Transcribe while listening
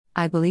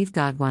I believe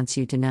God wants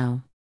you to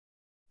know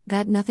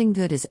that nothing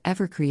good is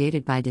ever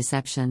created by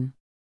deception.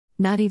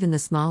 Not even the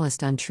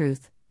smallest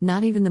untruth,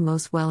 not even the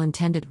most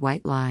well-intended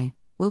white lie,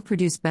 will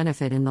produce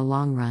benefit in the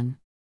long run.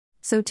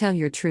 So tell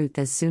your truth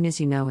as soon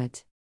as you know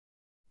it.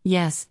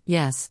 Yes,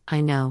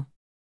 I know.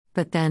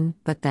 But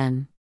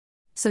then.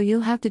 So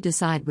you'll have to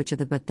decide which of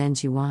the but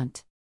thens you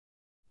want.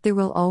 There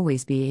will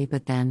always be a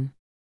but then.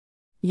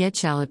 Yet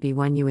shall it be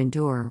one you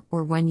endure,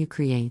 or one you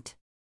create?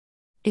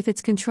 If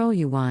it's control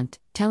you want,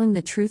 telling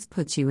the truth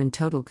puts you in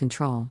total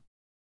control.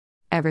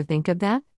 Ever think of that?